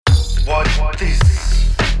What is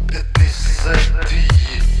ethnicity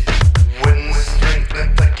when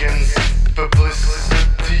strengthened against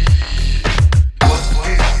publicity? What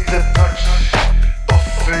is the touch of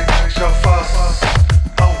each of us?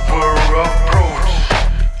 Our approach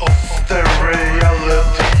of the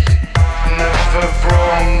reality, never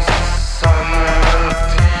wrong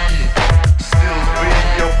sanity. Still we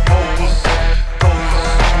oppose those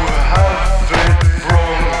who have it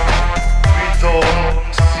wrong. We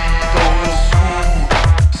don't see those who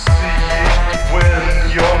see it when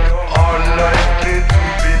young are likely to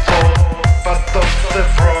be taught path of the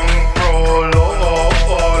wrong, prolong,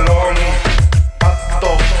 path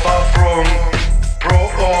of a wrong,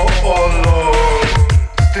 prolong.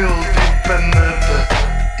 Still deepened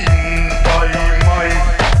in by might,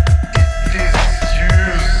 it is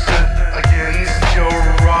used against your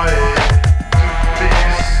right to be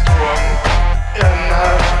strong and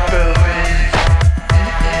have belief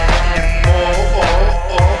in more.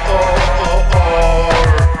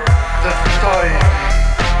 The time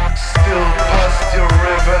still past your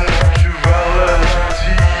eventuality.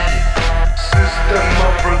 System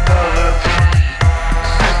of brutality,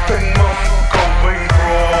 system of going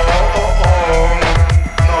wrong.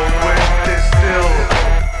 No, it is still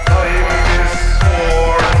time is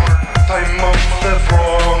worn, time of the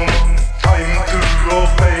wrong, time to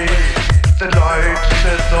obey the light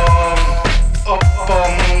shed on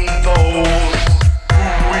upon those who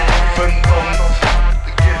even don't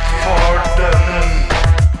get pardon.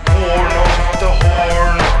 Warn of the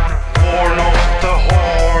horn, warn of the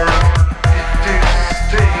horn. It is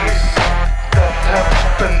things that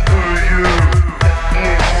happen to you.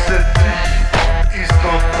 Ethnicity is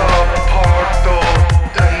not a part of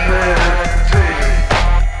anything.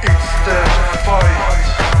 It's the fight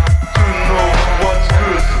to know what's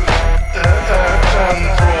good and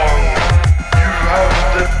wrong. You have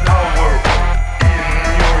the power in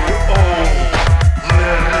your own.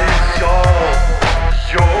 Release all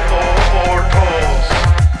your thoughts.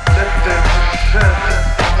 Let it shed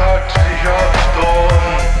a jihad on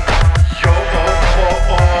your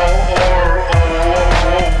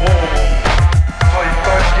fight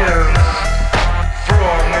against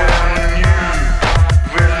wrong, and you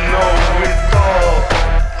will know it all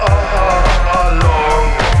along.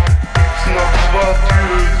 It's not what you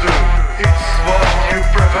do, it's what you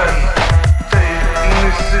prevent. The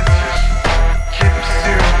ethnicity keeps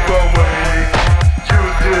you away. You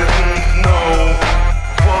didn't know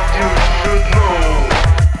what you should know,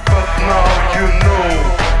 but now you know.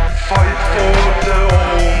 Fight for the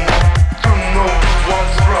own, to know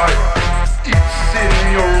what's right. It's in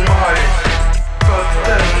your mind, but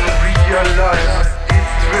then realize it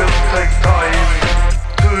will take time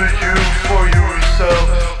to you for yourself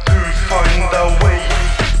to find a way.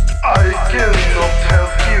 I cannot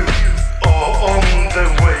help you on the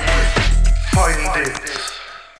way. Find it.